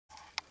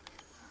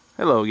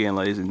Hello again,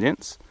 ladies and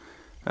gents.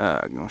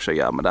 I'm gonna show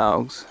y'all my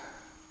dogs.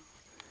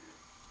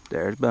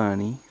 There's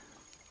Bunny.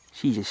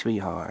 She's a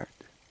sweetheart.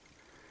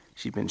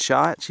 She's been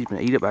shot. She's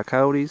been eaten by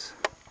coyotes.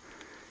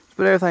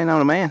 Put everything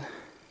on a man.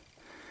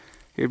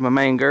 Here's my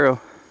main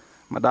girl,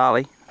 my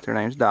Dolly. Her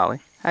name's Dolly.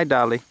 Hi,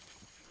 Dolly.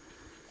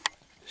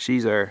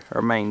 She's our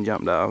main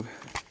jump dog.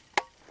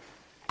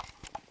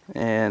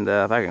 And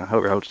if I can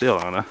hold still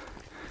on her.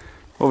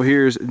 Over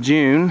here is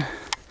June,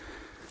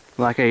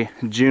 like a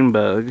June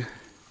bug.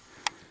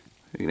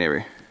 You can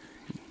never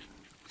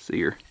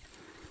see her.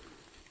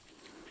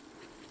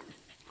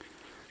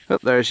 Oh,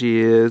 there she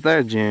is.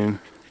 There's June.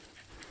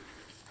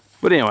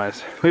 But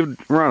anyways, we've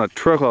run a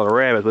truckload of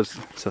rabbits,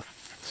 but it's a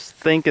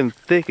stinking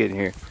thicket in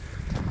here.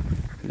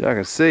 As y'all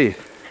can see,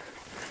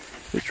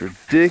 it's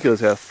ridiculous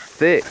how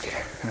thick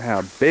and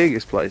how big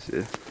this place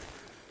is.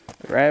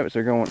 The rabbits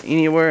are going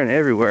anywhere and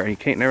everywhere, and you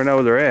can't never know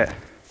where they're at.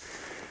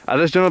 I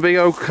just done a big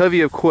old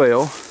covey of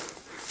quail.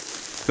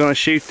 Gonna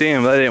shoot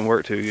them, but that didn't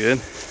work too good.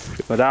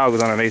 My dog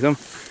was underneath them,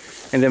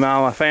 and then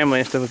all my family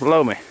and stuff was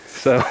below me.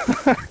 So,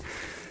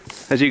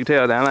 as you can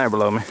tell down there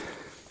below me,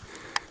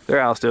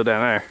 they're all still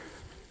down there.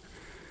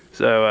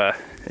 So,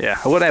 yeah,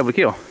 I wasn't able to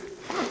kill,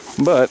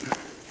 but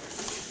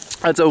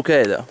that's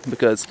okay though,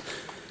 because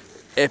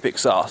Epic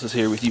Sauce is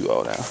here with you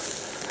all now.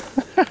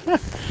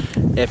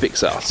 Epic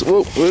Sauce.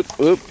 Whoop, whoop,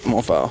 whoop. I'm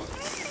gonna fall.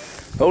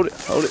 Hold it,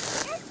 hold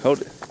it,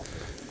 hold it.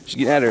 She's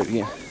getting out of there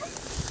again.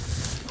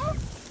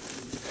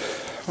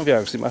 I don't know if y'all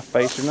can see my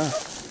face or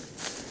not.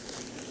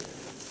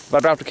 If I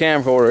dropped the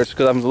camcorder, it's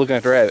because I'm looking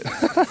at the rabbit.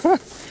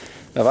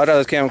 Now, if I dropped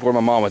this camcorder, my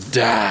mom would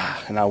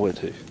die, and I would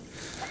too.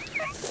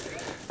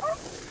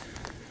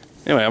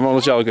 Anyway, I'm gonna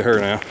let y'all look at her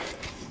now.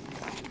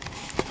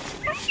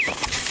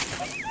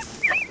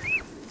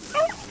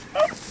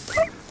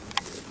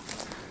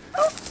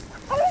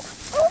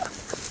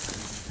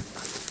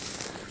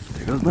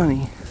 There goes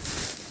Bunny.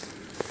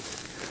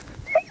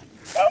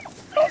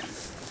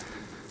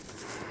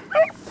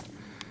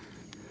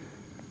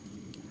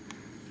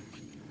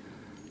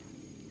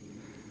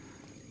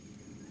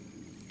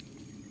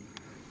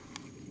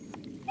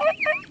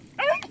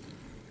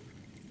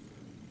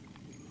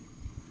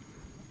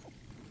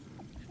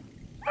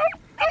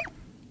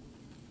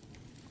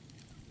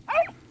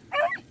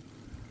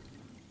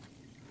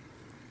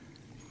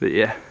 But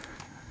yeah,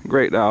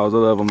 great dogs. I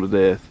love them to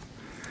death.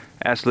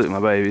 Absolutely my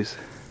babies.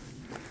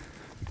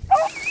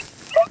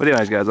 But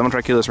anyways, guys, I'm gonna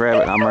try to kill this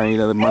rabbit. I'm ready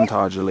to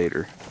montage you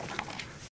later.